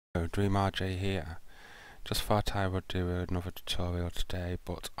DreamRJ here. Just thought I would do another tutorial today,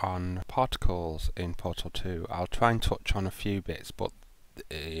 but on particles in Portal 2. I'll try and touch on a few bits, but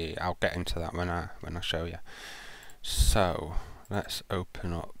I'll get into that when I show you. So let's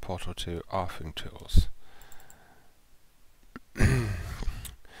open up Portal 2 Authoring Tools.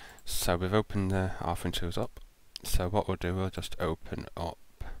 So we've opened the Authoring Tools up. So what we'll do, we'll just open up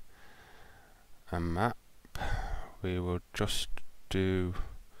a map. We will just do.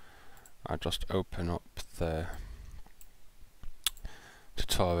 I'll just open up the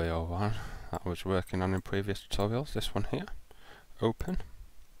tutorial one that I was working on in previous tutorials. This one here. Open.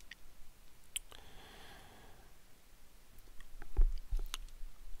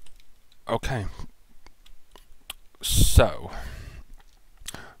 Okay. So,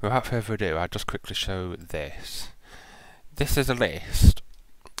 without further ado, I'll just quickly show this. This is a list.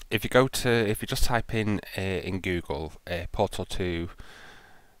 If you just type in Google Portal 2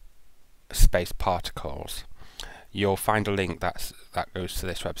 space particles, you'll find a link that goes to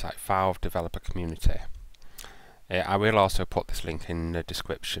this website, Valve Developer Community. I will also put this link in the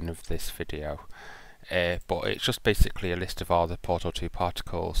description of this video, but it's just basically a list of all the Portal 2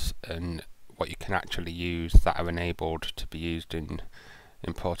 particles and what you can actually use that are enabled to be used in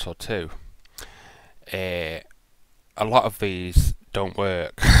Portal 2. A lot of these don't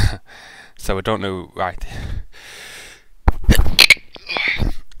work, so I don't know. Right.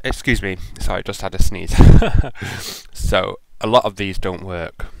 Excuse me, sorry, just had a sneeze. So, a lot of these don't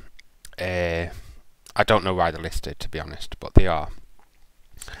work. I don't know why they're listed, to be honest, but they are.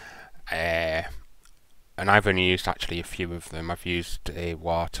 And I've only used actually a few of them. I've used a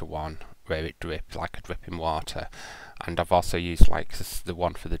water one, where it drips like a dripping water. And I've also used like the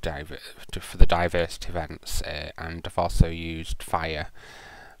one for the diversity events. And I've also used fire.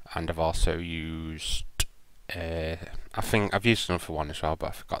 And I've also used I think I've used another one as well, but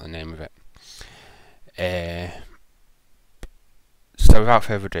I forgot the name of it. So without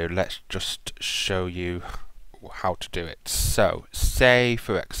further ado, let's just show you how to do it. So say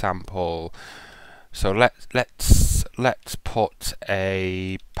for example, so let's put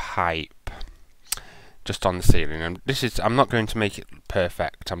a pipe just on the ceiling, and I'm not going to make it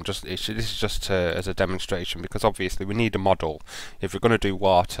perfect. This is just as a demonstration, because obviously we need a model. If we're going to do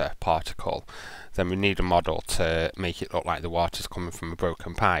water particle, then we need a model to make it look like the water's coming from a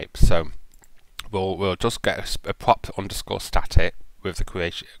broken pipe. So we'll just get a prop underscore static with the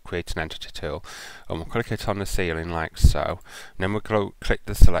create an entity tool, and we'll click it on the ceiling like so. And then we'll go click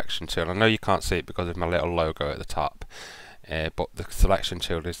the selection tool. I know you can't see it because of my little logo at the top, but the selection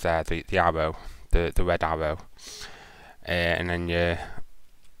tool is there, the arrow, the red arrow, and then you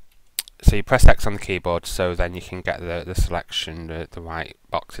press X on the keyboard, so then you can get the selection, the white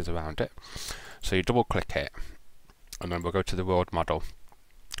boxes around it. So you double click it, and then we'll go to the world model,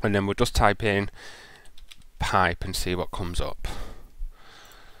 and then we'll just type in pipe and see what comes up.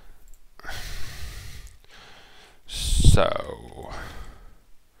 So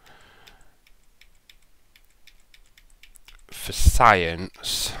for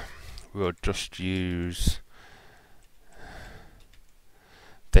science, we'll just use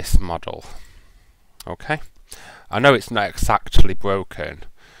this model. Okay, I know it's not exactly broken,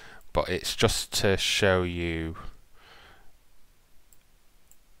 but it's just to show you.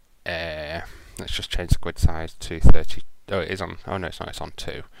 Let's just change the grid size to 30. Oh, it is on. Oh no, it's not. It's on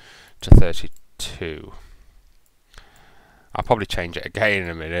 2 to 32. I'll probably change it again in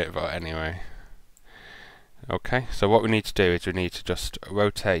a minute, but anyway. Okay, so what we need to do is we need to just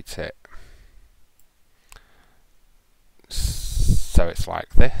rotate it so it's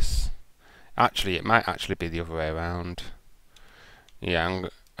like this. Actually, it might actually be the other way around. Yeah,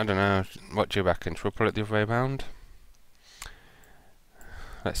 I don't know. What do you reckon? Should we pull it the other way around?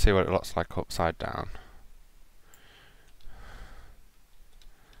 Let's see what it looks like upside down.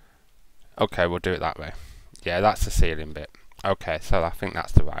 Okay, we'll do it that way. Yeah, that's the ceiling bit. Okay, so I think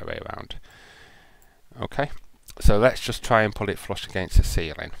that's the right way around. Okay, so let's just try and pull it flush against the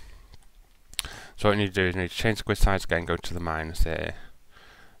ceiling. So what we need to do is we need to change the grid size again, go to the minus here,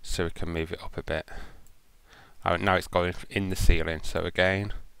 so we can move it up a bit. Now it's going in the ceiling, so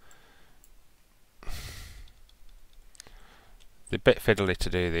again. They're a bit fiddly to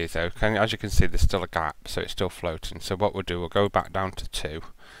do these though. As you can see, there's still a gap, so it's still floating. So what we'll do, we'll go back down to 2,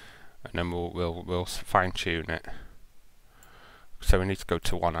 and then we'll fine tune it. So we need to go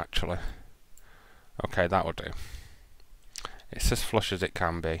to 1 actually. Okay, that will do. It's as flush as it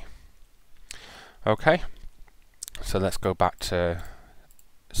can be. Okay, so let's go back to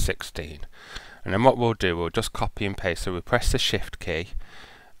 16. And then what we'll do, we'll just copy and paste. So we press the shift key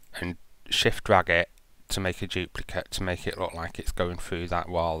and shift drag it to make a duplicate to make it look like it's going through that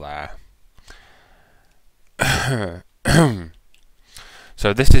wall there.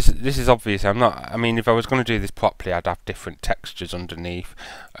 So this is obvious. I mean, if I was going to do this properly, I'd have different textures underneath,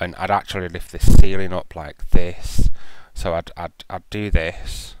 and I'd actually lift this ceiling up like this. So I'd do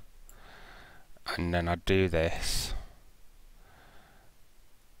this, and then I'd do this,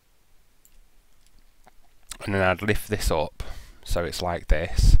 and then I'd lift this up so it's like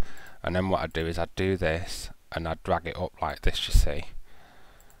this, and then what I'd do is I'd do this and I'd drag it up like this, you see.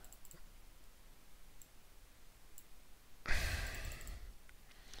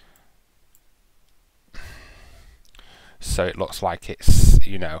 So it looks like it's,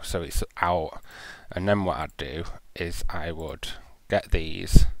 you know, so it's out. And then what I'd do is I would get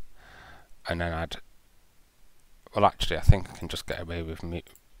these, and then well, actually I think I can just get away with me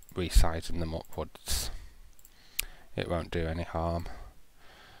resizing them upwards. It won't do any harm,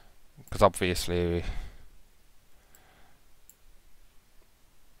 because obviously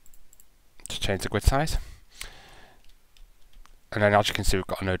to change the grid size. And then as you can see, we've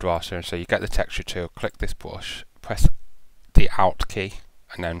got a no draw soon. So you get the texture tool, click this brush, press the Alt key,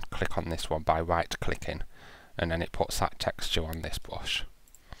 and then click on this one by right clicking, and then it puts that texture on this brush.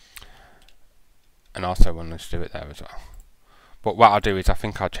 And also we'll just do it there as well. But what I'll do is I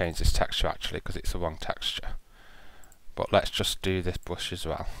think I'll change this texture actually, because it's the wrong texture. But let's just do this brush as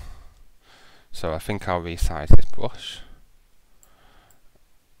well. So I think I'll resize this brush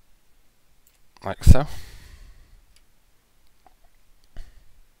like so.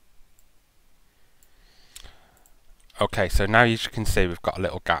 Okay, so now you can see we've got a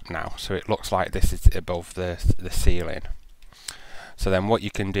little gap now, so it looks like this is above the ceiling. So then what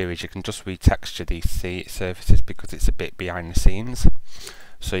you can do is you can just retexture these surfaces because it's a bit behind the scenes.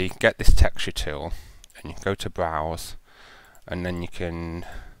 So you can get this texture tool and you can go to browse, and then you can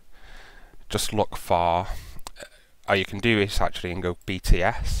just look for, or you can do this actually and go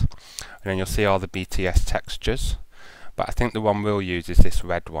BTS, and then you'll see all the BTS textures. But I think the one we'll use is this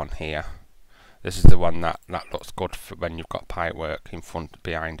red one here. This is the one that looks good for when you've got pipework in front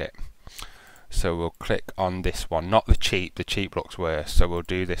behind it. So we'll click on this one, not the cheap looks worse, so we'll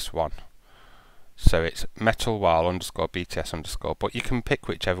do this one. So it's metal wall underscore BTS underscore, but you can pick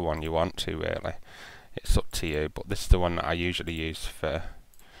whichever one you want to really. It's up to you, but this is the one that I usually use for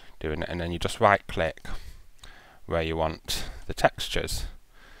doing it, and then you just right click where you want the textures.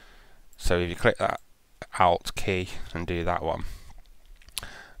 So if you click that Alt key and do that one,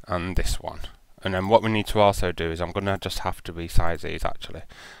 and this one. And then what we need to also do is I'm going to just have to resize these actually.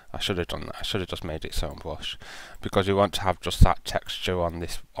 I should have done that. I should have just made its own brush, because we want to have just that texture on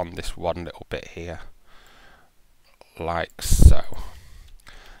this one little bit here, like so.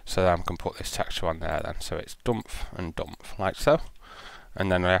 So then I can put this texture on there then. So it's dump and dump like so.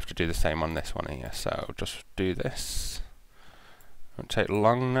 And then I have to do the same on this one here. So just do this. Won't take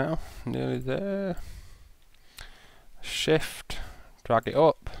long now. Nearly there. Shift, drag it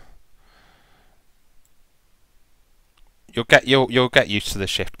up. You'll get used to the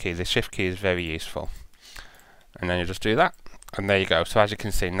shift key. The shift key is very useful. And then you just do that, and there you go. So as you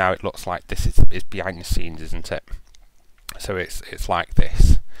can see now, it looks like this is behind the scenes, isn't it? So it's like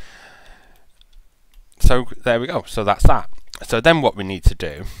this. So there we go. So that's that. So then what we need to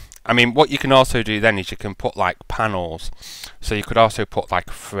do, I mean, what you can also do then is you can put like panels. So you could also put like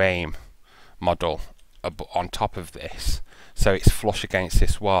a frame model on top of this, so it's flush against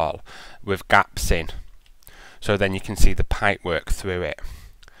this wall with gaps in. So then you can see the pipework through it.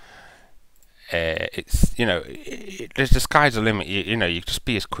 It's, you know, there's the sky's the limit. You know, you just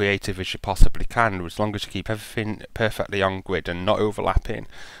be as creative as you possibly can, as long as you keep everything perfectly on grid and not overlapping,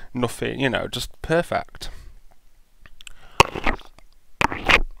 nothing, you know, just perfect.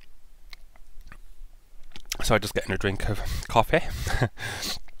 So I'm just getting a drink of coffee.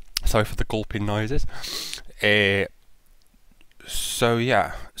 Sorry for the gulping noises. So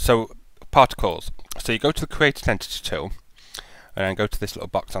yeah, so particles. So you go to the Create Entity tool, and then go to this little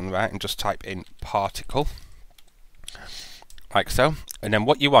box on the right and just type in particle, like so. And then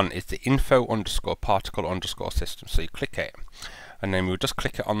what you want is the info underscore particle underscore system. So you click it, and then we'll just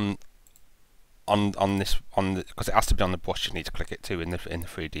click it on this because it has to be on the brush. You need to click it too in the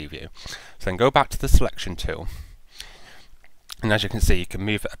 3D view. So then go back to the selection tool, and as you can see, you can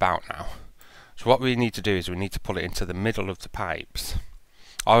move it about now. So what we need to do is we need to pull it into the middle of the pipes,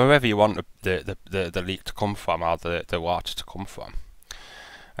 or wherever you want the leak to come from, or the water to come from.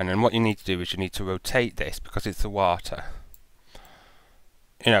 And then what you need to do is you need to rotate this, because it's the water.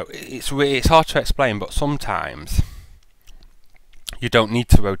 You know, it's hard to explain, but sometimes you don't need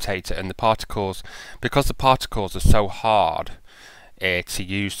to rotate it, and the particles, because the particles are so hard to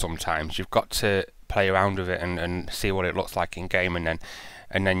use sometimes, you've got to play around with it and see what it looks like in game, and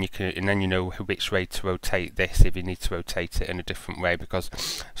then you know which way to rotate this if you need to rotate it in a different way, because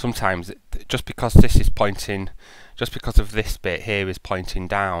sometimes just because this is pointing, just because of this bit here is pointing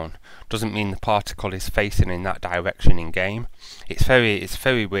down, doesn't mean the particle is facing in that direction in game. It's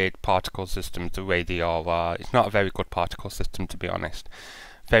very weird particle systems the way they all are. It's not a very good particle system, to be honest.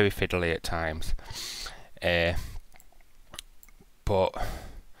 Very fiddly at times. But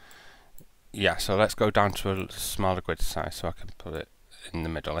yeah, so let's go down to a smaller grid size so I can put it in the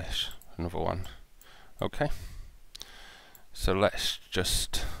middle-ish. Another one. Okay. So let's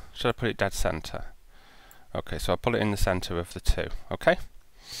just, should I put it dead center? Okay, so I'll put it in the center of the two. Okay.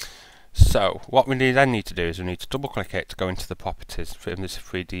 So what we then need to do is we need to double click it to go into the properties from this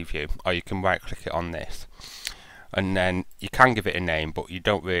 3D view, or you can right click it on this, and then you can give it a name, but you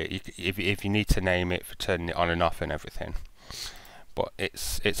don't really, if you need to name it for turning it on and off and everything, but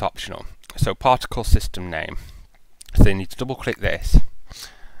it's optional. So particle system name, so you need to double click this.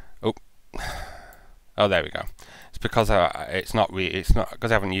 Oh, there we go. It's because it's not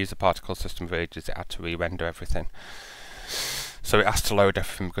because I haven't used the particle system for ages. It had to re-render everything, so it has to load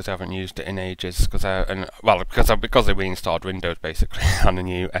everything because I haven't used it in ages. Because I reinstalled Windows basically on a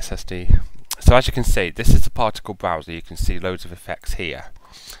new SSD. So as you can see, this is the particle browser. You can see loads of effects here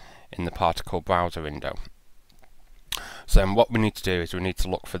in the particle browser window. So what we need to do is we need to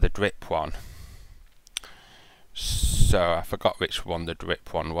look for the drip one. So I forgot which one the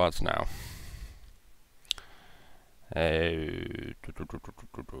drip one was now.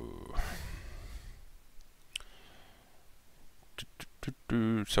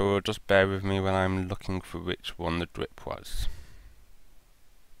 So just bear with me when I'm looking for which one the drip was.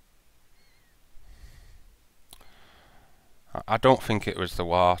 I don't think it was the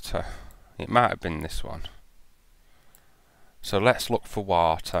water. It might have been this one. So let's look for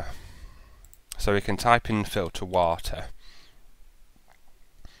water. So we can type in filter water.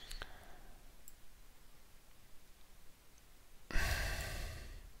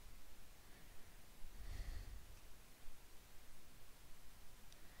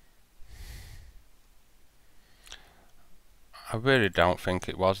 I really don't think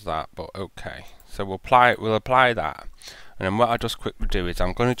it was that, but okay. So we'll apply that, and then what I just quickly do is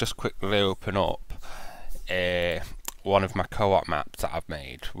I'm going to just quickly open up one of my co-op maps that I've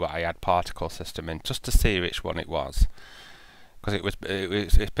made where I had particle system in, just to see which one it was, because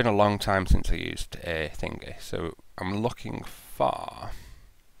it's been a long time since I used thingy. So I'm looking for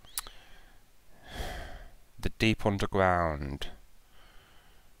the deep underground.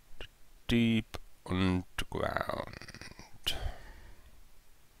 Deep underground.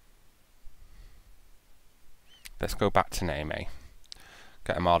 Let's go back to name A.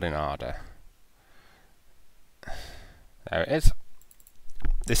 Get them all in order. There it is.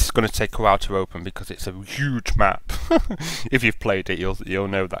 This is going to take a while to open because it's a huge map. If you've played it, you'll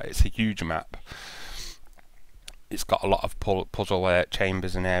know that it's a huge map. It's got a lot of puzzle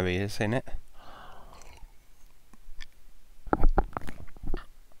chambers and areas in it.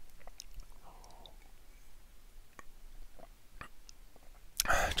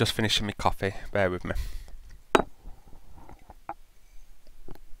 Just finishing my coffee. Bear with me.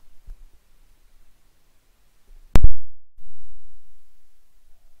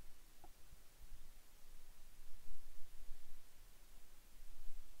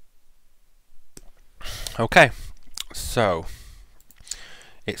 Okay, so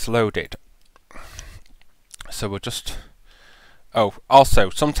it's loaded. So we'll just, oh, also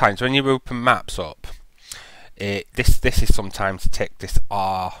sometimes when you open maps up, this is sometimes tick this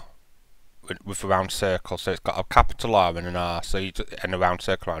R with a round circle. So it's got a capital R and an R, so and a round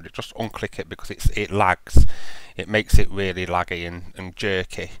circle around it. Just unclick it because it lags. It makes it really laggy and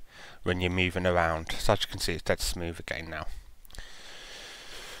jerky when you're moving around. So as you can see, it's dead smooth again now.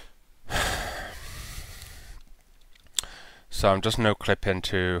 So I'm just no clip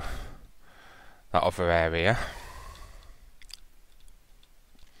into that other area.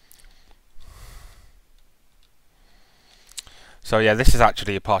 So yeah, this is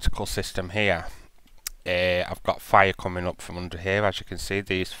actually a particle system here. I've got fire coming up from under here, as you can see,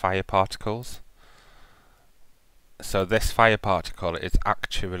 these fire particles. So this fire particle is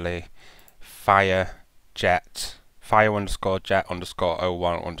actually fire underscore jet underscore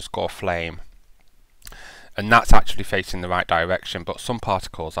 01 underscore flame. And that's actually facing the right direction, but some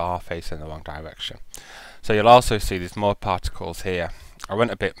particles are facing the wrong direction. So you'll also see there's more particles here. I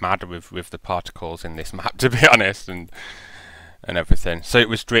went a bit mad with the particles in this map, to be honest, and everything. So it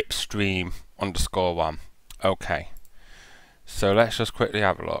was drip stream underscore 1. Okay. So let's just quickly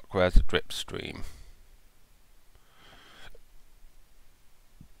have a look. Where's the drip stream?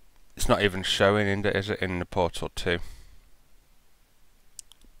 It's not even showing in the, is it, in the Portal 2?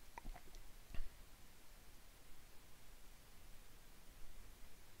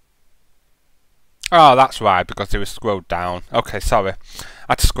 Oh, that's right, because it was scrolled down. Okay, sorry. I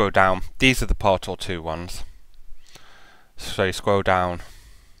had to scroll down. These are the Portal 2 ones. So you scroll down.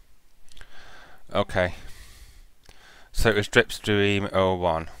 Okay. So it was Drip's Dream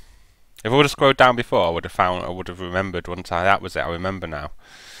 01. If I would have scrolled down before, I would have remembered, wouldn't I? That was it, I remember now.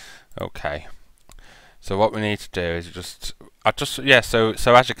 Okay. So what we need to do is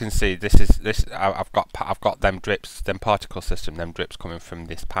so as you can see, I've got them drips, them particle system, them drips coming from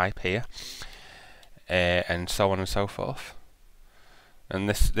this pipe here, and so on and so forth. And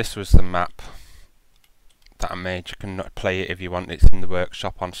this was the map that I made. You can play it if you want. It's in the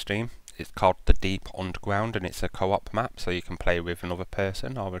workshop on Steam. It's called The Deep Underground, and it's a co-op map, so you can play with another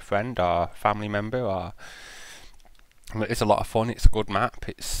person or a friend or family member. Or it's a lot of fun. It's a good map.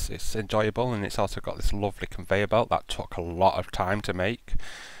 It's enjoyable, and it's also got this lovely conveyor belt that took a lot of time to make.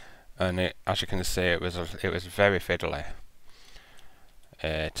 And it, as you can see, it was very fiddly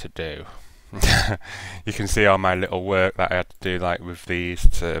to do. You can see all my little work that I had to do, like with these,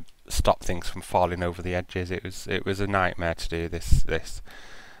 to stop things from falling over the edges. It was a nightmare to do this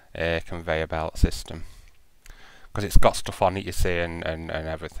conveyor belt system, because it's got stuff on it, you see, and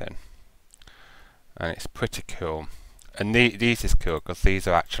everything, and it's pretty cool. And these is cool because these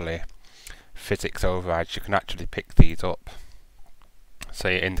are actually physics overrides. You can actually pick these up. So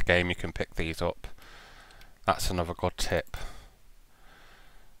in the game you can pick these up. That's another good tip.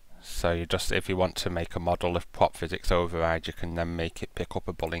 So you just, if you want to make a model of prop physics override, you can then make it pick up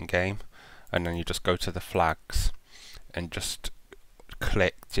a bull in game, and then you just go to the flags and just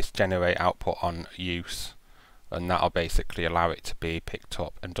click just generate output on use, and that'll basically allow it to be picked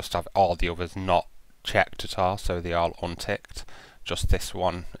up, and just have all the others not checked at all, so they're all unticked. Just this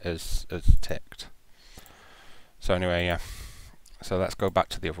one is ticked. So anyway, yeah. So let's go back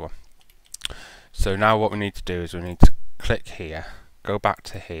to the other one. So now what we need to do is we need to click here, go back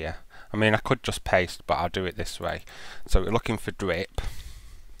to here. I mean, I could just paste, but I'll do it this way. So we're looking for drip.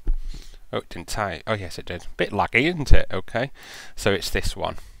 Oh, it didn't type. Oh yes, it did. Bit laggy, isn't it? Okay. So it's this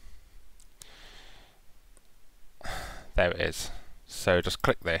one. There it is. So just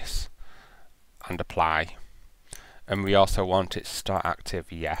click this and apply. And we also want it to start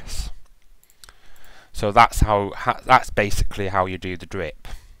active, yes. So that's that's basically how you do the drip.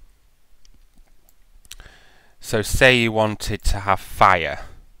 So say you wanted to have fire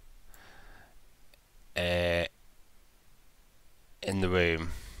in the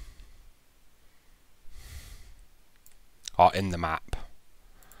room or in the map.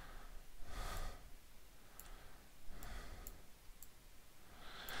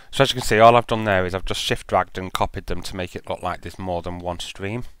 So as you can see, all I've done there is I've just shift dragged and copied them to make it look like there's more than one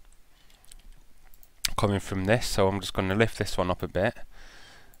stream coming from this. So I'm just going to lift this one up a bit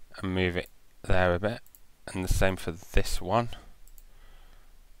and move it there a bit, and the same for this one.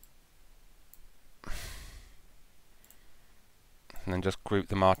 And then just group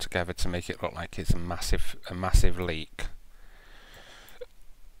them all together to make it look like it's a massive leak.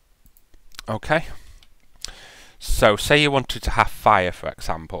 Okay. So say you wanted to have fire, for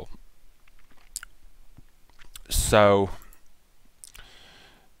example. So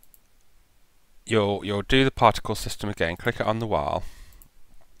you'll do the particle system again, click it on the wall,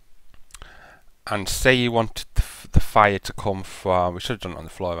 and say you wanted the fire to come from, we should have done it on the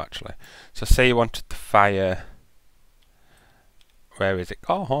floor actually. So say you wanted the fire, where is it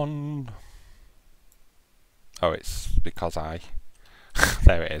gone? Oh, it's because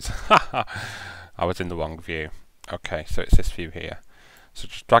there it is. I was in the wrong view. Okay, so it's this view here. So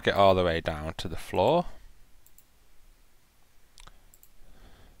just drag it all the way down to the floor.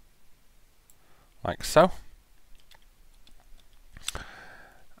 Like so.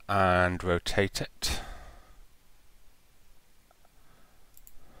 And rotate it.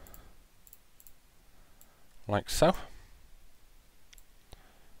 Like so.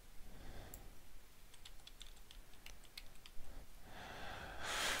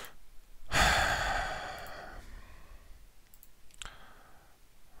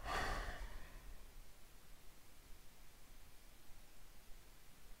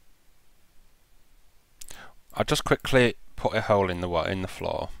 I'll just quickly put a hole in the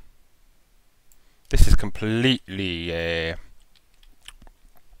floor. This is completely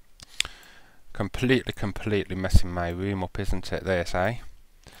messing my room up, isn't it? This,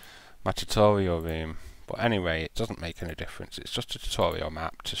 my tutorial room. But anyway, it doesn't make any difference. It's just a tutorial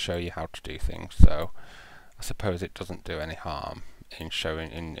map to show you how to do things. So I suppose it doesn't do any harm in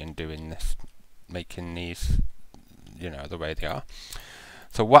showing in doing this, making these, you know, the way they are.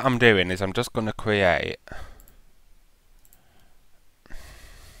 So what I'm doing is I'm just going to create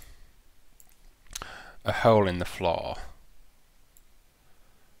a hole in the floor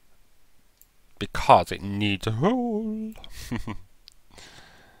because it needs a hole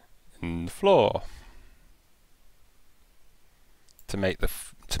in the floor to make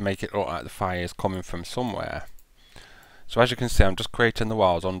it look like the fire is coming from somewhere. So as you can see, I'm just creating the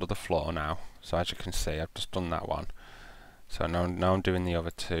walls under the floor now. So as you can see, I've just done that one. So now I'm doing the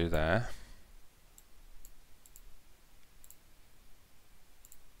other two there.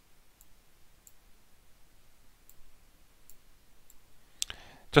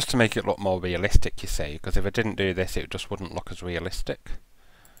 Just to make it look more realistic, you see, because if I didn't do this, it just wouldn't look as realistic.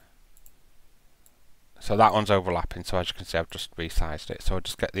 So that one's overlapping, so as you can see, I've just resized it. So I'll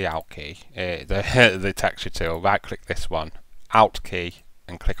just get the Alt key, the texture tool, right click this one, Alt key,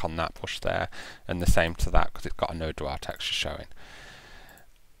 and click on that, push there, and the same to that, because it's got a no draw texture showing.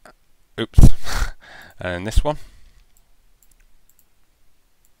 Oops. And this one.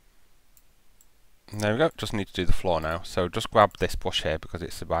 And there we go, just need to do the floor now. So just grab this brush here because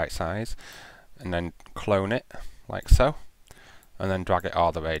it's the right size, and then clone it, like so, and then drag it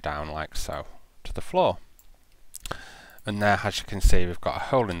all the way down, like so, to the floor. And there, as you can see, we've got a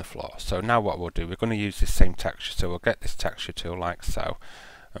hole in the floor. So now what we'll do, we're going to use this same texture, so we'll get this texture tool, like so,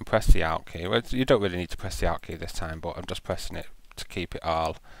 and press the Alt key. Well, you don't really need to press the Alt key this time, but I'm just pressing it to keep it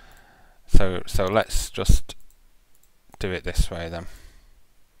all. So let's just do it this way then.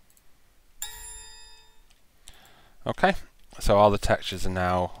 Okay, so all the textures are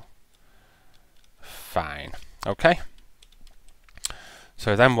now fine. Okay,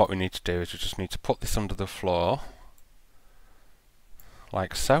 so then what we need to do is we just need to put this under the floor,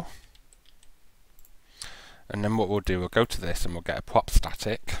 like so. And then what we'll do, we'll go to this and we'll get a prop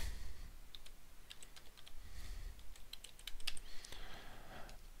static.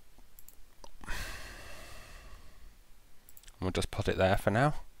 We'll just put it there for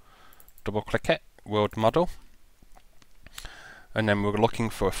now. Double click it, world model. And then we're looking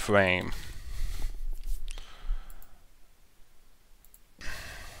for a frame.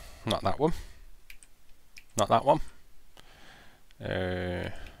 Not that one. Not that one.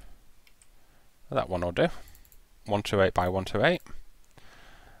 That one will do. 128 by 128.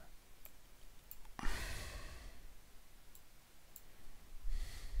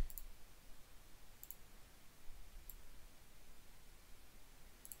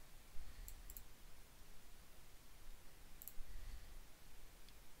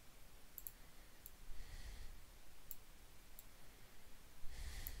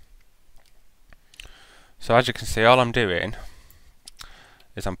 So as you can see, all I'm doing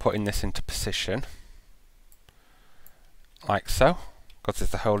is I'm putting this into position, like so, because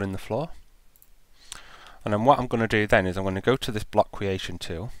there's a hole in the floor. And then what I'm going to do then is I'm going to go to this block creation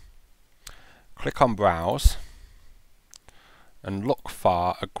tool, click on browse, and look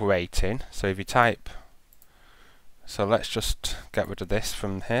for a grating. So if you type, so let's just get rid of this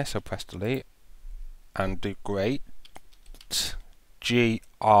from here, so press delete, and do grate, G-R-A-T-E.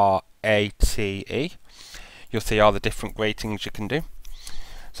 You'll see all the different gratings you can do.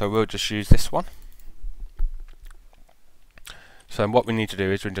 So we'll just use this one. So what we need to do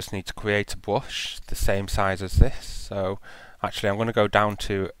is we just need to create a brush the same size as this. So actually I'm going to go down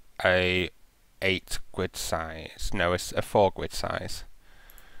to a 8 grid size, no, it's a 4 grid size,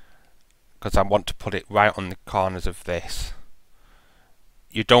 because I want to put it right on the corners of this.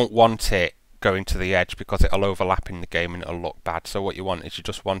 You don't want it going to the edge because it'll overlap in the game and it'll look bad. So what you want is you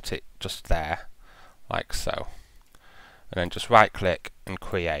just want it just there, like so, and then just right click and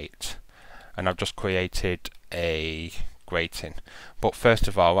create. And I've just created a grating. But first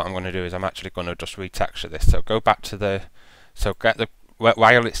of all, what I'm going to do is I'm actually going to just retexture this. So go back to the, so get the,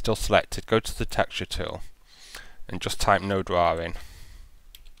 while it's still selected, go to the texture tool and just type no drawing.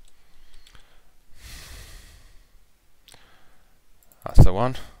 That's the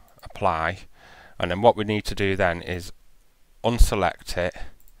one. Apply. And then what we need to do then is unselect it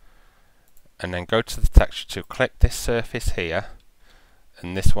and then go to the texture tool, click this surface here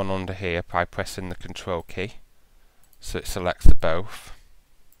and this one under here by pressing the control key, so it selects the both.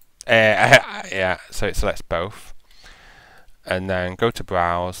 Yeah, so it selects both. And then go to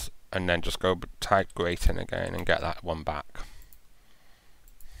browse and then just go type grating again and get that one back.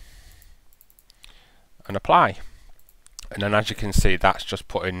 And apply. And then as you can see, that's just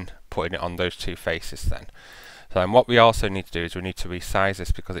putting it on those two faces then. So then what we also need to do is we need to resize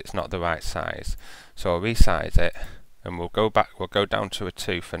this because it's not the right size. So I'll resize it and we'll go back, we'll go down to a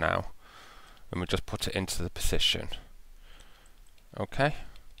 2 for now and we'll just put it into the position. Okay.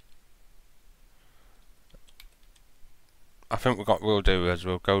 I think what we'll do is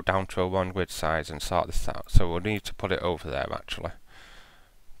we'll go down to a 1 grid size and sort this out. So we'll need to put it over there actually,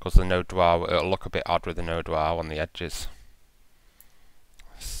 because the no dwell, it'll look a bit odd with the no dwell on the edges.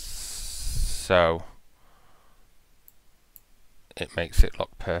 So it makes it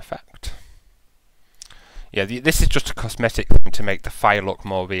look perfect. Yeah, this is just a cosmetic thing to make the fire look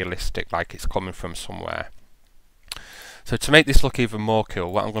more realistic, like it's coming from somewhere. So to make this look even more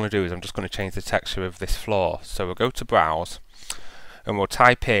cool, what I'm going to do is I'm just going to change the texture of this floor. So we'll go to browse and we'll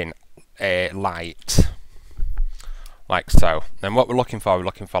type in light, like so. Then what we're looking for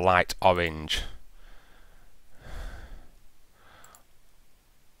light orange.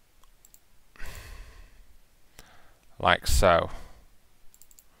 Like so.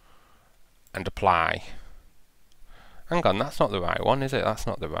 And apply. Hang on, that's not the right one, is it? That's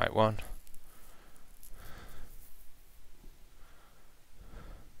not the right one.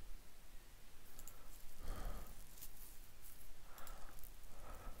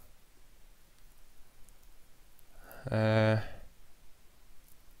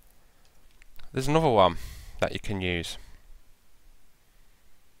 There's another one that you can use.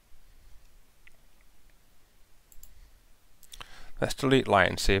 Let's delete light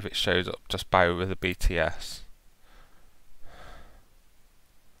and see if it shows up just by with the BTS.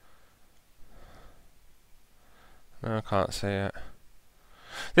 No, I can't see it.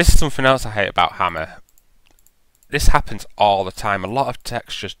 This is something else I hate about Hammer. This happens all the time. A lot of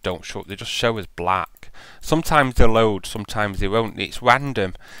textures don't show up, they just show as black. Sometimes they load, sometimes they won't. It's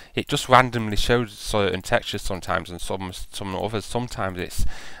random. It just randomly shows certain textures sometimes and some others. Sometimes it's...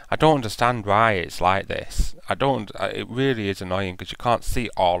 I don't understand why it's like this. It really is annoying because you can't see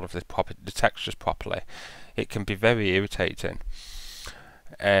all of the textures properly. It can be very irritating.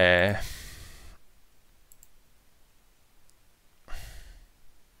 Is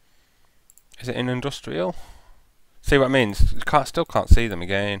it in industrial? See what I mean? Still can't see them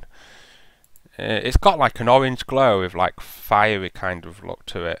again. It's got like an orange glow with like fiery kind of look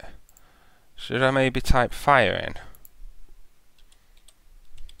to it. Should I maybe type fire in?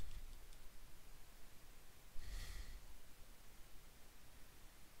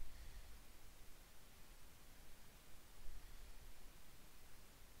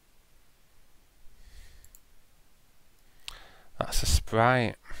 That's a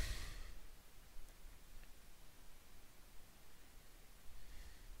sprite.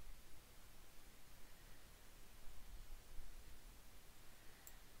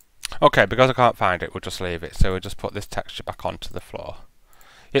 Okay, because I can't find it, we'll just leave it. So we'll just put this texture back onto the floor.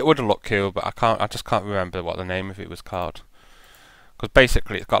 It would have looked cool, but I just can't remember what the name of it was called. Because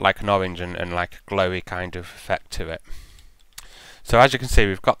basically it's got like an orange and like a glowy kind of effect to it. So as you can see,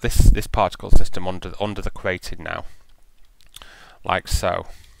 we've got this particle system under the created now, like so.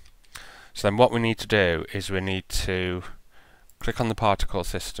 So then what we need to do is we need to click on the particle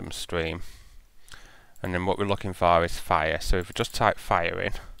system stream, and then what we're looking for is fire. So if we just type fire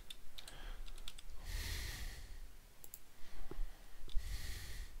in,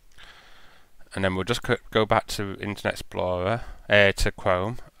 and then we'll just go back to Internet Explorer, to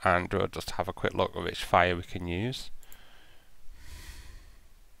Chrome, and we'll just have a quick look at which fire we can use.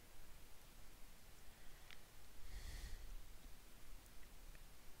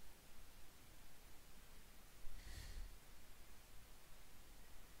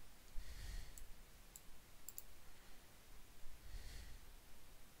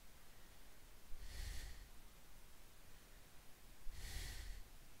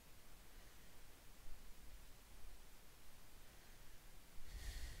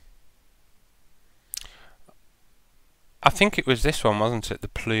 I think it was this one, wasn't it? The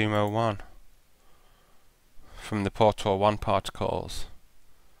Plumo one from the Portal 1 particles.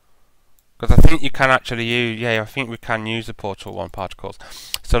 Because I think you can actually use, yeah, I think we can use the Portal 1 particles.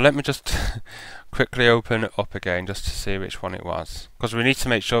 So let me just quickly open it up again just to see which one it was. Because we need to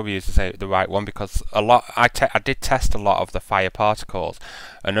make sure we use the right one, because I did test a lot of the fire particles,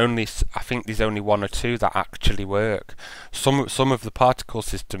 and I think there's only 1 or 2 that actually work. Some of the particle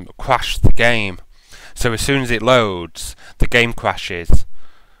system crashed the game. So as soon as it loads, the game crashes.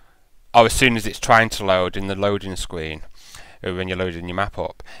 Or as soon as it's trying to load in the loading screen, when you're loading your map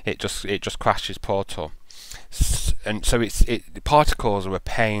up, it just crashes Portal. And so particles are a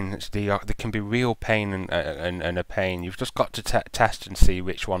pain. They can be real pain and a pain. You've just got to test and see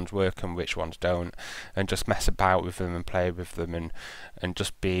which ones work and which ones don't, and just mess about with them and play with them and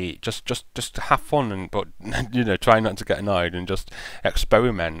just have fun, but you know, try not to get annoyed and just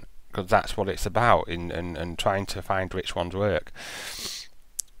experiment. Because that's what it's about, and trying to find which ones work.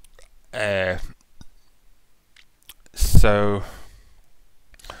 So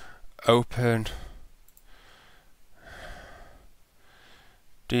open.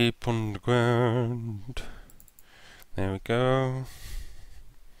 Deep underground. There we go.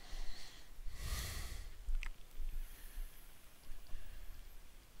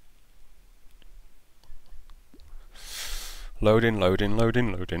 Loading, loading,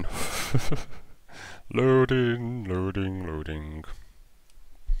 loading, loading. Loading, loading, loading.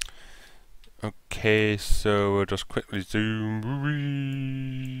 Okay, so we'll just quickly zoom.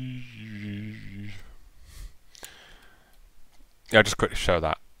 Yeah, just quickly show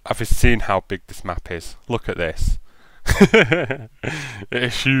that. I've just seen how big this map is. Look at this.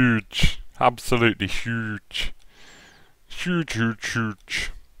 It's huge. Absolutely huge. Huge, huge,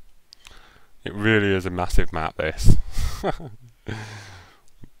 huge. It really is a massive map, this.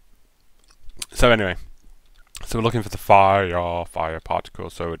 So anyway, so we're looking for the fire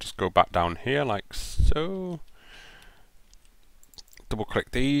particles. So we'll just go back down here like so. Double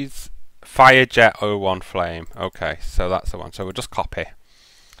click these. Fire jet 01 flame. Okay, so that's the one. So we'll just copy.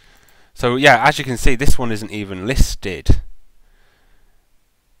 So yeah, as you can see, this one isn't even listed.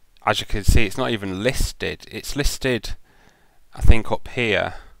 As you can see, it's not even listed. It's listed, I think, up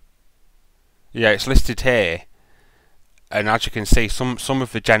here. Yeah, it's listed here. And as you can see, some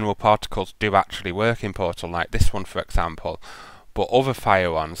of the general particles do actually work in Portal, like this one, for example. But other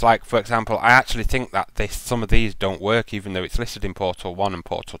fire ones, like for example, I actually think that some of these don't work, even though it's listed in Portal 1 and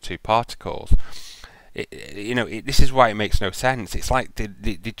Portal 2 particles. This is why it makes no sense. It's like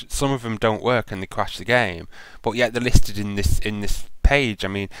some of them don't work and they crash the game, but yet they're listed in this page. I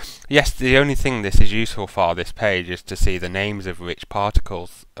mean, yes, the only thing this is useful for, this page, is to see the names of which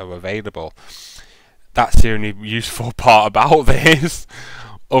particles are available. That's the only useful part about this.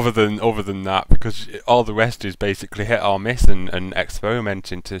 Other than that, because all the rest is basically hit or miss and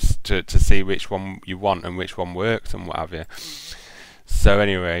experimenting to see which one you want and which one works and what have you. So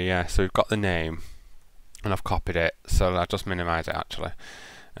anyway, yeah, so we've got the name and I've copied it, so I'll just minimize it actually,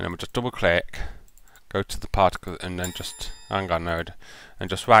 and then we'll just double click, go to the particle, and then just and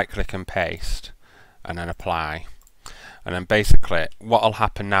just right click and paste, and then apply. And then basically what'll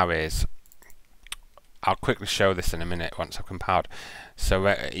happen now is, I'll quickly show this in a minute once I've compiled.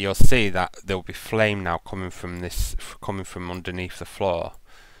 So you'll see that there'll be flame now coming from underneath the floor,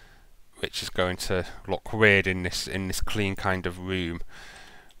 which is going to look weird in this clean kind of room.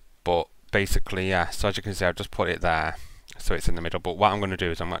 But basically, yeah. So as you can see, I've just put it there, so it's in the middle. But what I'm going to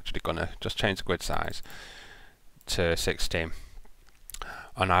do is I'm actually going to just change the grid size to 16,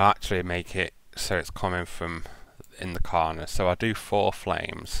 and I'll actually make it so it's coming from in the corner. So I'll do 4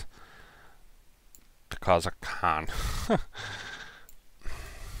 flames, because I can.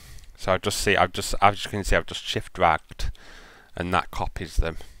 So as you can see, I've just shift dragged, and that copies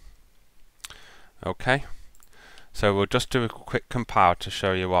them. Okay, so we'll just do a quick compile to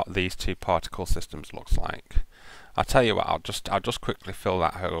show you what these two particle systems looks like. I'll tell you what, I'll just quickly fill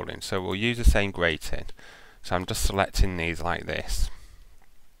that hole in. So we'll use the same grating. So I'm just selecting these like this,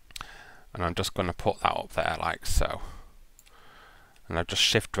 and I'm just going to put that up there like so, and I've just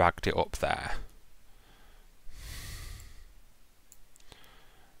shift dragged it up there.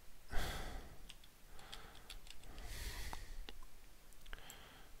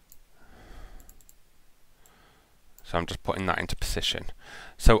 So I'm just putting that into position.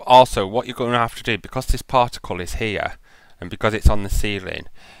 So also what you're going to have to do, because this particle is here and because it's on the ceiling,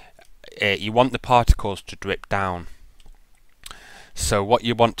 you want the particles to drip down. So what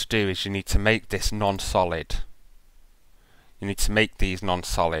you want to do is you need to make this non-solid. You need to make these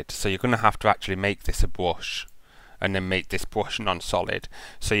non-solid. So you're going to have to actually make this a brush, and then make this brush non-solid.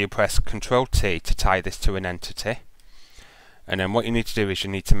 So you press Ctrl T to tie this to an entity, and then what you need to do is you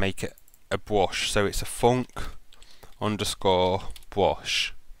need to make it a brush. So it's a func underscore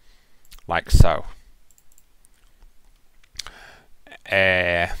brush, like so.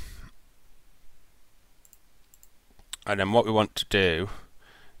 And then what we want to do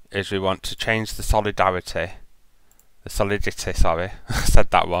is we want to change the solidity, sorry, I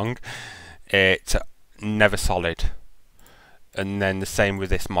said that wrong, to never solid. And then the same with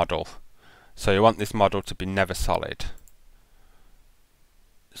this model. So you want this model to be never solid.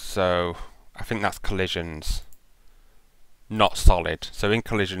 So I think that's collisions, not solid. So in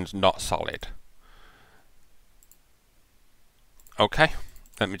collisions, not solid. Okay,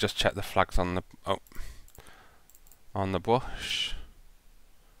 let me just check the flags on the brush.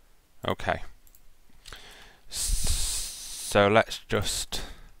 Okay, so let's just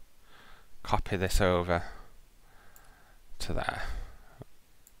copy this over to there.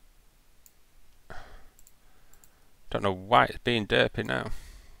 Don't know why it's being derpy now.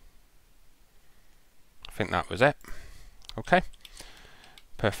 I think that was it. Okay,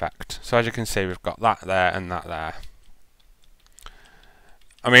 perfect. So as you can see, we've got that there and that there.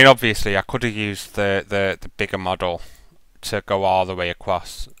 I mean, obviously, I could have used the bigger model to go all the way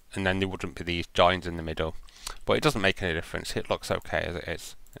across, and then there wouldn't be these joins in the middle. But it doesn't make any difference. It looks okay as it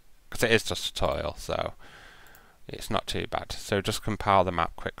is, because it is just a tutorial, so it's not too bad. So just compile the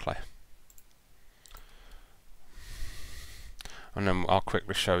map quickly, and then I'll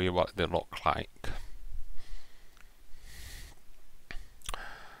quickly show you what they look like,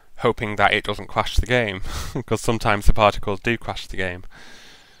 hoping that it doesn't crash the game, because sometimes the particles do crash the game.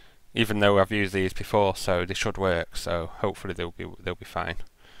 Even though I've used these before, so they should work. So hopefully they'll be fine.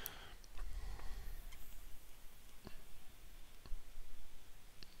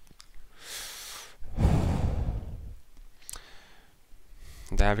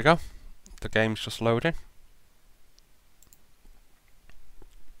 There we go. The game's just loading.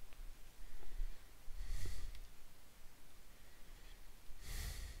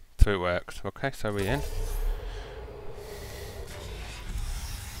 So it works. Okay, so we're in.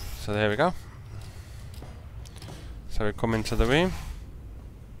 So there we go. So we come into the room.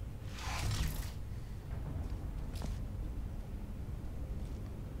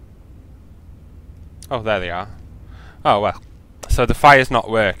 Oh, there they are. Oh well. So the fire's not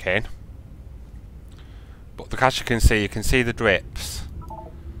working. But as you can see the drips.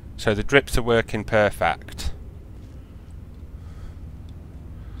 So the drips are working perfect.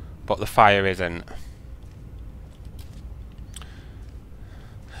 But the fire isn't.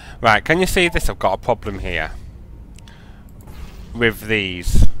 Right, can you see this? I've got a problem here. With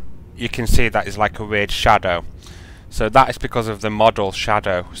these. You can see that is like a weird shadow. So that is because of the model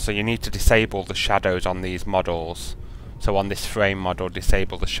shadow. So you need to disable the shadows on these models. So on this frame model,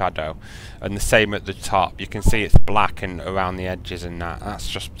 disable the shadow. And the same at the top. You can see it's black and around the edges and that.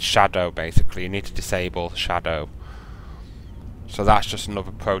 That's just shadow basically. You need to disable the shadow. So that's just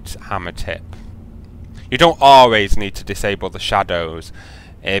another pro hammer tip. You don't always need to disable the shadows.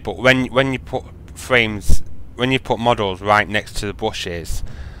 But when you put frames, when you put models right next to the bushes,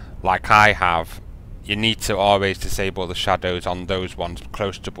 like I have, you need to always disable the shadows on those ones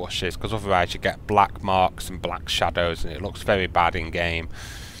close to bushes, because otherwise you get black marks and black shadows, and it looks very bad in game.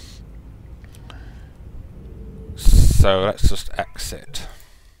 So let's just exit.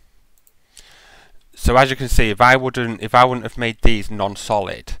 So as you can see, if I wouldn't have made these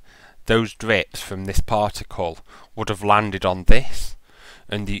non-solid, those drips from this particle would have landed on this.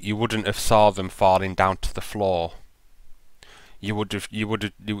 And you wouldn't have saw them falling down to the floor. You would have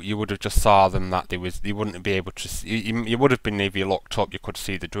just saw them that you wouldn't be able to see, you would have been, if you looked up you could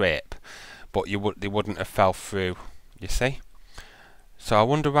see the drip, but they wouldn't have fell through, you see. So I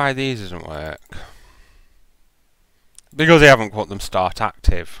wonder why these doesn't work. Because they haven't put them start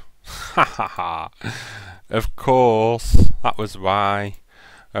active. Ha ha ha. Of course, that was why.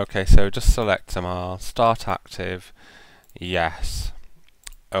 Okay, so just select them all. Start active. Yes.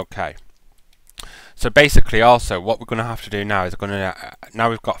 Okay. So basically, also, what we're going to have to do now is now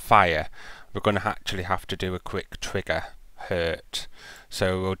we've got fire, we're going to actually have to do a quick trigger hurt.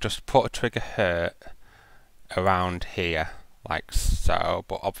 So we'll just put a trigger hurt around here, like so,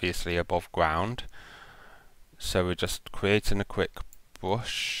 but obviously above ground. So we're just creating a quick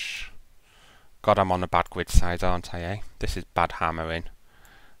brush. God, I'm on a bad grid size, aren't I, eh? This is bad hammering.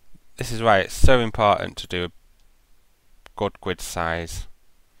 This is why it's so important to do a good grid size.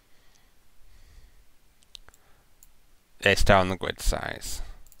 It's down the grid size.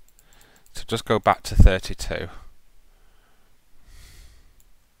 So just go back to 32.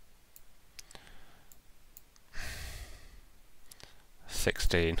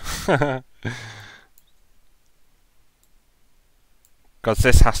 Because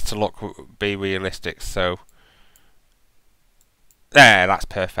this has to be realistic, so there, that's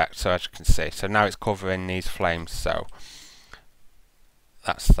perfect. So as you can see, so now it's covering these flames, so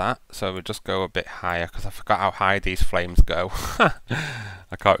that's that. So we'll just go a bit higher, because I forgot how high these flames go.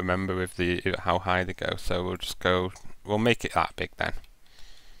 I can't remember with how high they go, so we'll make it that big then.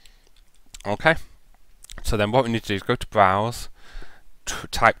 Okay, so then what we need to do is go to browse,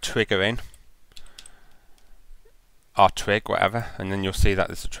 type trigger in, or trig, whatever, and then you'll see that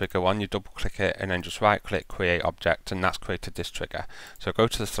there's a trigger one. You double click it and then just right click, create object, and that's created this trigger. So go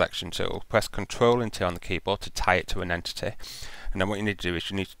to the selection tool, press Ctrl and T on the keyboard to tie it to an entity, and then what you need to do is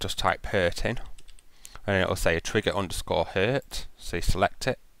you need to just type hurt in, and it'll say a trigger underscore hurt. So you select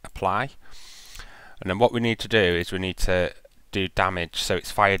it, apply, and then what we need to do is we need to do damage, so it's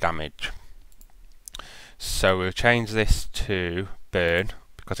fire damage. So we'll change this to burn,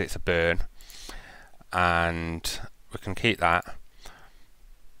 because it's a burn, and we can keep that.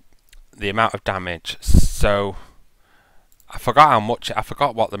 The amount of damage, so I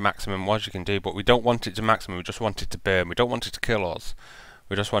forgot what the maximum was you can do, but we don't want it to maximum, we just want it to burn. We don't want it to kill us,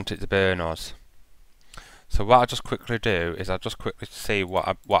 We just want it to burn us. So what I'll just quickly do is I'll just quickly see what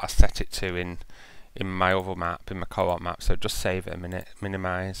I set it to in my other map, in my co-op map. So just save it a minute,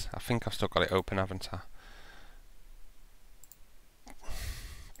 minimise. I think I've still got it open, haven't I?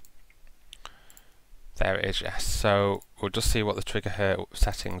 There it is, yes. So we'll just see what the trigger hurt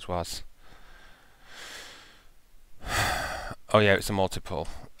settings was. Oh yeah, it's a multiple.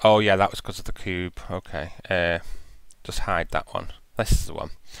 Oh yeah, that was because of the cube. Okay, just hide that one. This is the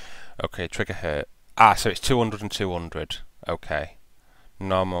one. Okay, trigger hurt. Ah, so it's 200 and 200. Okay.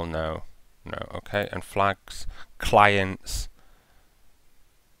 Normal, no. No, okay. And flags, clients.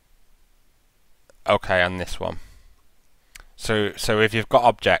 Okay, and this one. So if you've got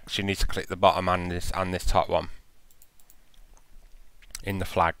objects, you need to click the bottom and this top one in the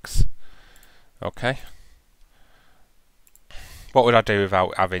flags. Okay. What would I do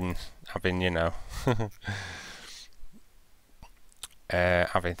without having you know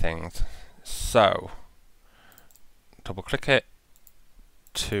having things? So double click it.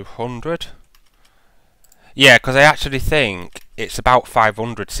 200. Yeah, because I actually think it's about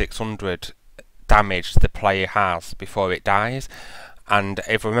 500, 600 damage the player has before it dies, and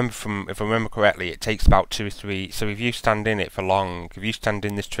if I remember correctly, it takes about 2 or 3. So if you stand in it for long, if you stand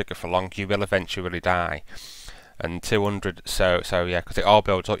in this trigger for long, you will eventually die. And 200. So yeah, because it all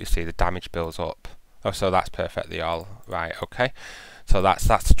builds up. You see, the damage builds up. Oh, so that's perfectly all right. Okay, so that's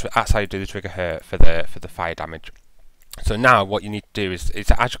how you do the trigger hurt for the fire damage. So now what you need to do is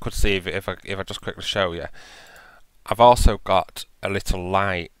as you could see if I just quickly show you, I've also got a little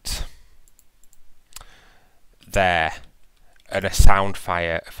light there and a sound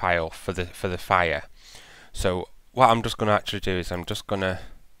file for the fire. So what I'm just going to actually do is I'm just going to,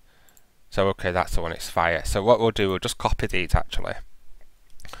 so okay, that's the one, it's fire. So what we'll do, we'll just copy these actually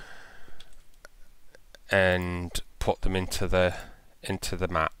and put them into the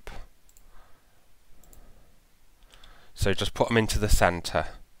map. So just put them into the center.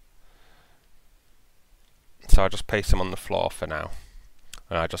 So I'll just paste them on the floor for now,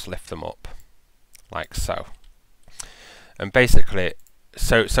 and I'll just lift them up like so. And basically,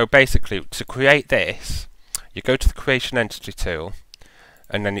 so basically, to create this, you go to the creation entity tool,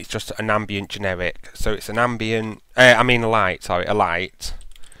 and then it's just an ambient generic. So it's an ambient, a light. Sorry, a light.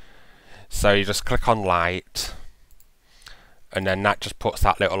 So you just click on light, and then that just puts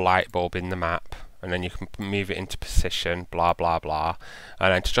that little light bulb in the map. And then you can move it into position, blah blah blah,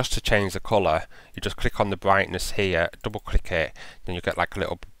 and then just to change the colour, you just click on the brightness here, double click it, then you get like a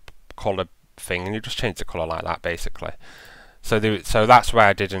little colour thing, and you just change the colour like that basically. So that's where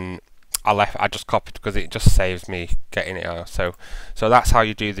I just copied because it just saves me getting it out. So that's how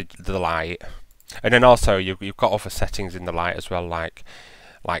you do the light, and then also you've got other settings in the light as well, like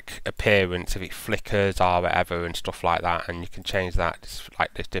appearance, if it flickers or whatever and stuff like that, and you can change that. It's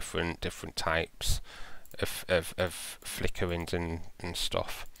like there's different types of flickerings and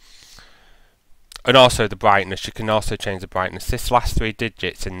stuff. And also the brightness, you can also change the brightness. This last 3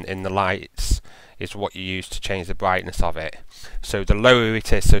 digits in the lights is what you use to change the brightness of it. So the lower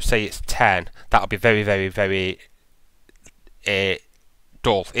it is, so say it's 10, that'll be very very very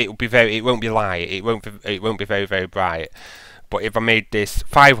dull. It won't be light. It won't be very very bright. But if I made this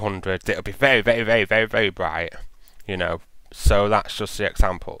 500, it'll be very, very, very, very, very bright, you know. So that's just the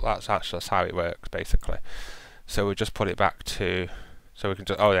example. That's just how it works, basically. So we just put it back to, so we can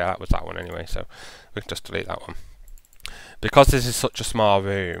just, oh yeah, that was that one anyway. So we can just delete that one. Because this is such a small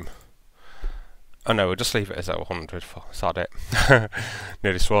room, oh no, we'll just leave it as 100. Sod it.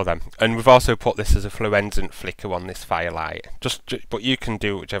 Nearly swore then. And we've also put this as a fluorescent flicker on this firelight. But you can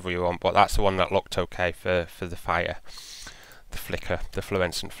do whichever you want. But that's the one that looked okay for the fire. The flicker, the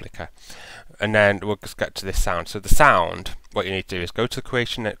fluorescent flicker. And then we'll just get to this sound. So the sound, what you need to do is go to the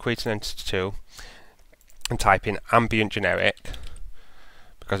create an entity tool and type in ambient generic,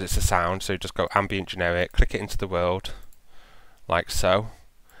 because it's a sound. So you just go ambient generic, click it into the world like so,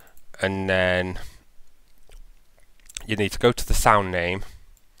 and then you need to go to the sound name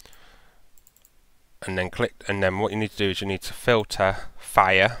and then click, and then what you need to do is you need to filter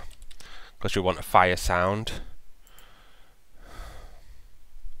fire, because you want a fire sound.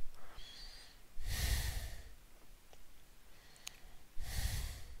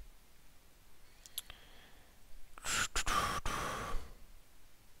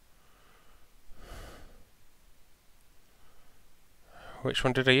 Which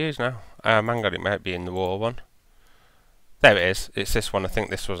one did I use now? Hang on, it might be in the war one. There it is. It's this one. I think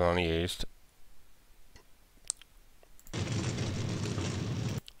this was only used.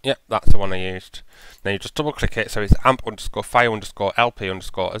 Yep, that's the one I used. Then you just double click it, so it's amp underscore fire underscore LP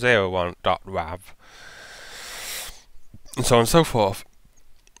underscore 01.rav, and so on and so forth.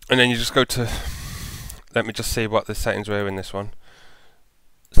 and then you just go to, let me just see what the settings were in this one.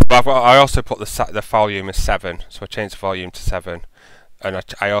 So I also put the volume as 7, so I changed the volume to 7, and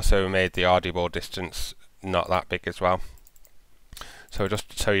I also made the audible distance not that big as well.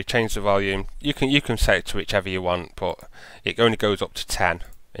 So you change the volume. You can set it to whichever you want, but it only goes up to 10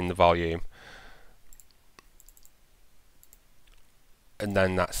 in the volume, and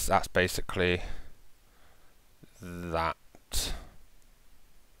then that's basically that.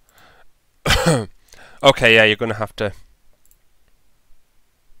 Okay, yeah, you're gonna have to.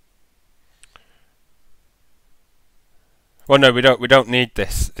 Well, no, we don't need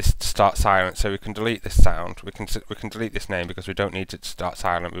this to start silent. So we can delete this sound. We can delete this name because we don't need it to start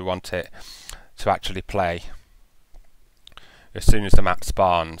silent. We want it to actually play as soon as the map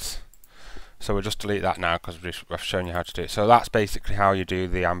spawns. So we'll just delete that now because we've shown you how to do it. So that's basically how you do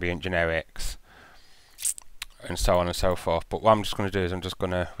the ambient generics and so on and so forth. But what I'm just going to do is I'm just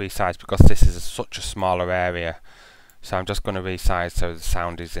going to resize, because this is such a smaller area. So I'm just going to resize so the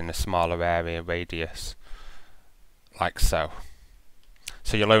sound is in a smaller area radius, like so.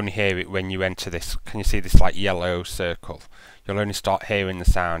 So you'll only hear it when you enter this. Can you see this like yellow circle? You'll only start hearing the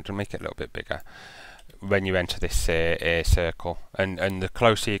sound, and make it a little bit bigger, when you enter this circle. And the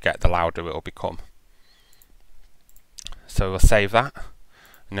closer you get, the louder it will become. So we'll save that,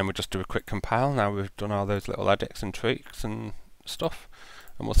 and then we'll just do a quick compile. Now we've done all those little edits and tweaks and stuff,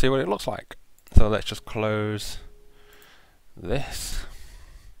 and we'll see what it looks like. So let's just close this,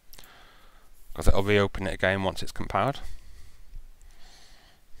 because it'll reopen it again once it's compiled.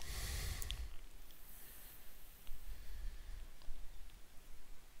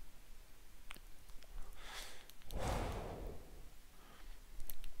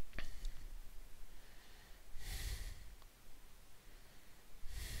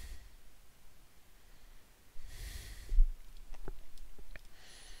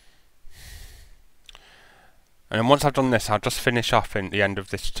 And then once I've done this, I'll just finish off in the end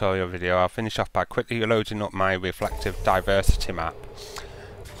of this tutorial video. I'll finish off by quickly loading up my reflective diversity map,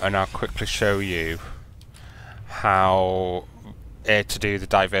 and I'll quickly show you how to do the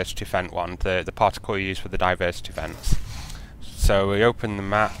diversity event one, the particle you use for the diversity events. So we open the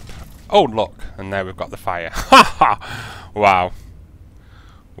map. Oh look, and there we've got the fire. Wow.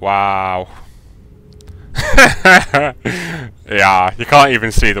 Wow. Yeah, you can't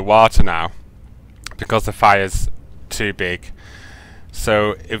even see the water now, because the fire's too big.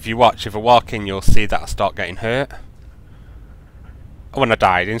 So if you watch, if I walk in, you'll see that I start getting hurt. Oh, and I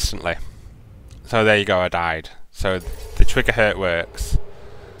died instantly. So there you go, I died. So the trigger hurt works.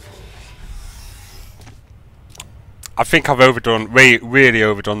 I think I've overdone, really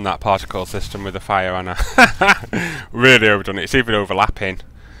overdone that particle system with the fire, Anna. Really overdone it. It's even overlapping,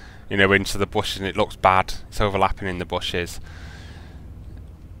 you know, into the bushes, and it looks bad. It's overlapping in the bushes.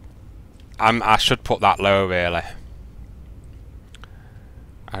 I should put that lower, really.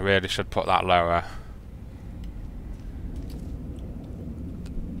 I really should put that lower.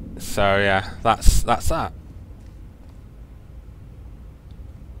 So yeah, that's that.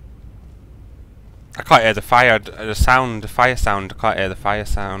 I can't hear the fire, the fire sound. I can't hear the fire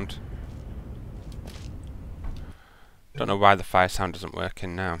sound. Don't know why the fire sound isn't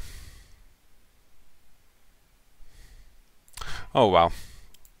working now. Oh well.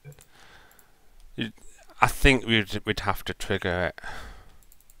 I think we'd have to trigger it.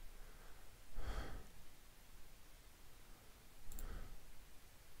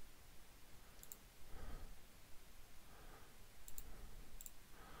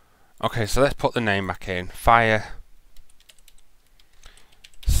 Okay, so let's put the name back in. Fire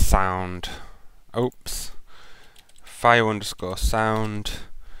sound. Oops. Fire underscore sound.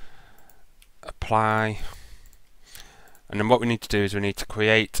 Apply. And then what we need to do is we need to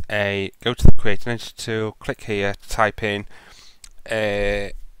create a, go to the create an entity tool, click here, type in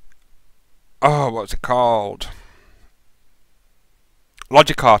oh, what's it called?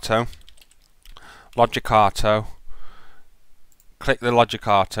 Logic Auto. Click the Logic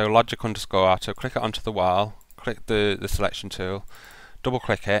Auto, logic underscore auto, click it onto the wall, click the selection tool, double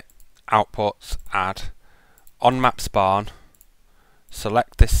click it, outputs, add, on map spawn,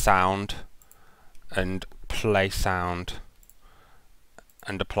 select this sound, and play sound,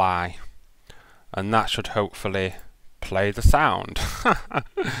 and apply, and that should hopefully play the sound.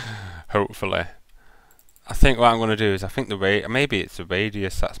 Hopefully. I think what I'm going to do is, I think maybe it's the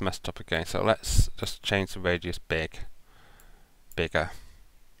radius that's messed up again, so let's just change the radius bigger.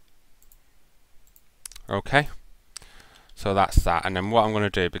 Okay, so that's that. And then what I'm going to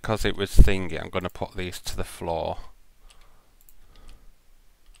do, because it was thingy, I'm going to put these to the floor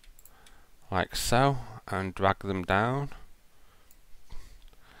like so, and drag them down,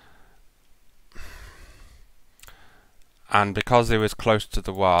 and because they was close to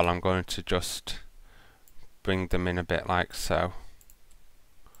the wall, I'm going to just bring them in a bit like so.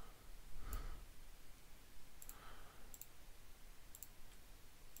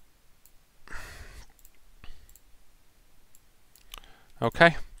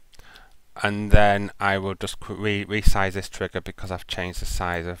 Okay, and then I will just resize this trigger because I've changed the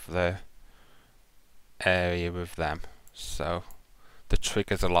size of the area with them, so the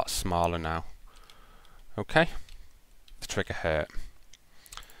trigger's a lot smaller now. Okay, the trigger hurt.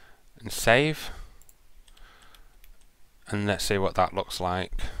 And save, and let's see what that looks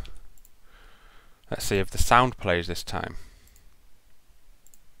like. Let's see if the sound plays this time.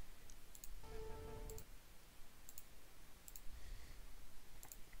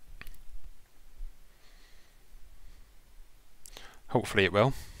 Hopefully it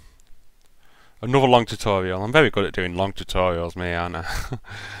will. Another long tutorial. I'm very good at doing long tutorials, me, aren't I?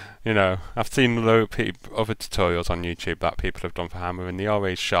 You know, I've seen other tutorials on YouTube that people have done for Hammer, and they're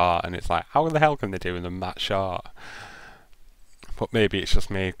always short, and it's like, how the hell can they do them that short? But maybe it's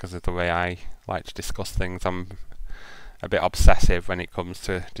just me because of the way I like to discuss things. I'm a bit obsessive when it comes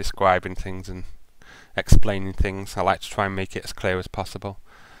to describing things and explaining things. I like to try and make it as clear as possible.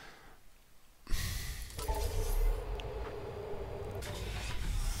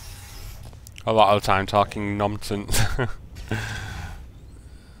 A lot of the time talking nonsense.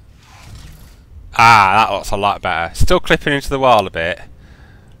 Ah, that looks a lot better. Still clipping into the wall a bit,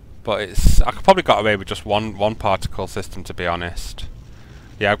 but I could probably got away with just one particle system, to be honest.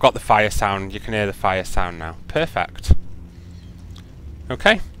 Yeah, I've got the fire sound. You can hear the fire sound now. Perfect.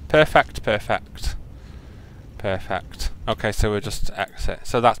 Okay, perfect. Okay, so we'll just exit.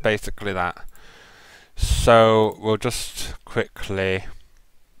 So that's basically that. So we'll just quickly.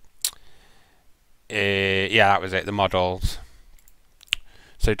 Yeah, that was it. The models.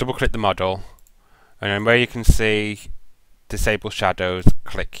 So double click the model, and then where you can see disable shadows,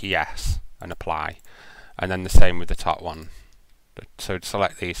 click yes and apply, and then the same with the top one. So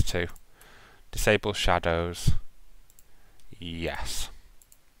select these two, disable shadows, yes,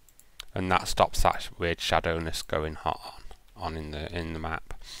 and that stops that weird shadowness going hot on in the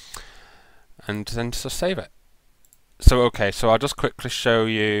map, and then just save it. So okay, so I'll just quickly show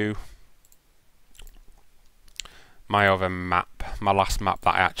you my other map, my last map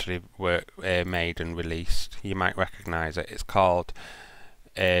that I actually made and released. You might recognise it. It's called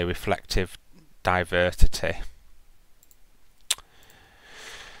Reflective Diversity,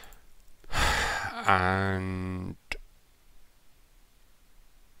 and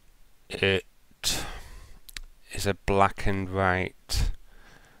it is a black and white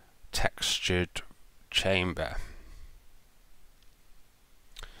textured chamber,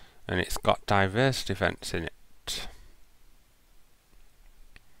 and it's got diversity events in it.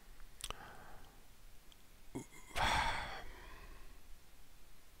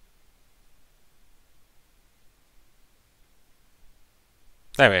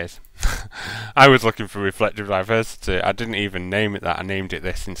 There it is. I was looking for reflective diversity. I didn't even name it that. I named it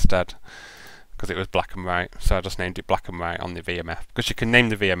this instead because it was black and white. So I just named it black and white on the VMF, because you can name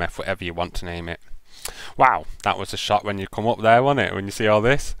the VMF whatever you want to name it. Wow, that was a shot when you come up there, wasn't it? When you see all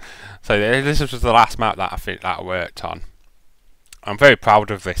this. So this was the last map that I think that I worked on. I'm very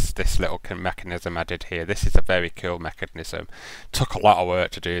proud of this little mechanism I did here. This is a very cool mechanism. Took a lot of work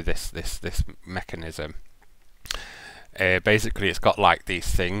to do this mechanism. Basically, it's got like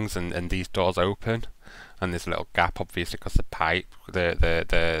these things, and these doors open, and there's a little gap, obviously, because the pipe,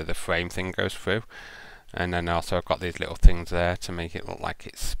 the frame thing goes through, and then also I've got these little things there to make it look like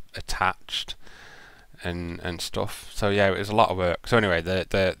it's attached, and stuff. So yeah, it was a lot of work. So anyway, the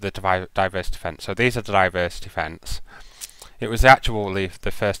diversity fence. So these are the diversity fence. It was actually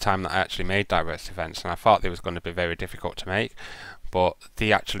the first time that I actually made diversity fence, and I thought they was going to be very difficult to make, but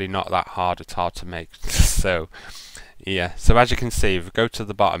they're actually not that hard at all to make. So yeah, so as you can see, if we go to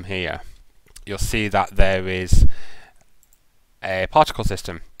the bottom here, you'll see that there is a particle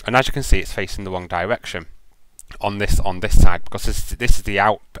system, and as you can see, it's facing the wrong direction on this side, because this is the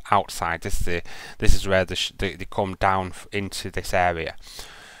outside. This is where they come down into this area.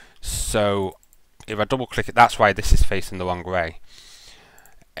 So if I double click it, that's why this is facing the wrong way.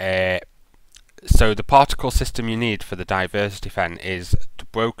 So the particle system you need for the diversity fen is the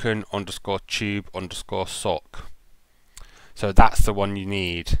broken _ tube _ suck. So that's the one you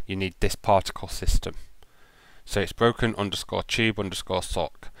need. You need this particle system. So it's broken _ tube _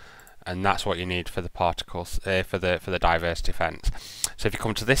 suck, and that's what you need for the particles for the diversity fence. So if you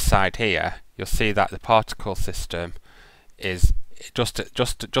come to this side here, you'll see that the particle system is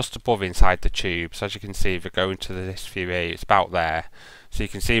just above inside the tube. So as you can see, if you go into this view here, it's about there. So you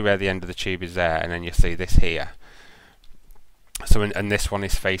can see where the end of the tube is there, and then you see this here. So and this one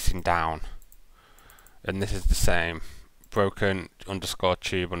is facing down, and this is the same, broken underscore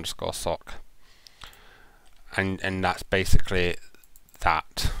tube underscore sock, and that's basically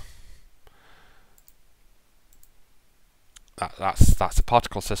that. That's the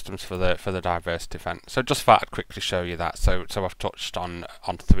particle systems for the diversity event. So just thought I'd quickly show you that. So I've touched on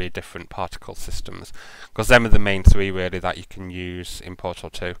 3 different particle systems, because them are the main 3 really that you can use in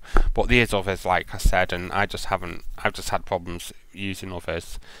Portal 2. But there's others, like I said, and I've just had problems using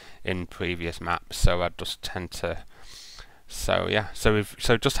others in previous maps, so I just tend to. So yeah, so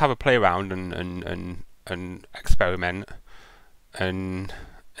just have a play around and experiment, and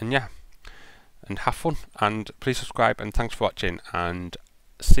yeah, and have fun, and please subscribe, and thanks for watching, and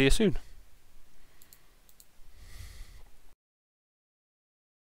see you soon.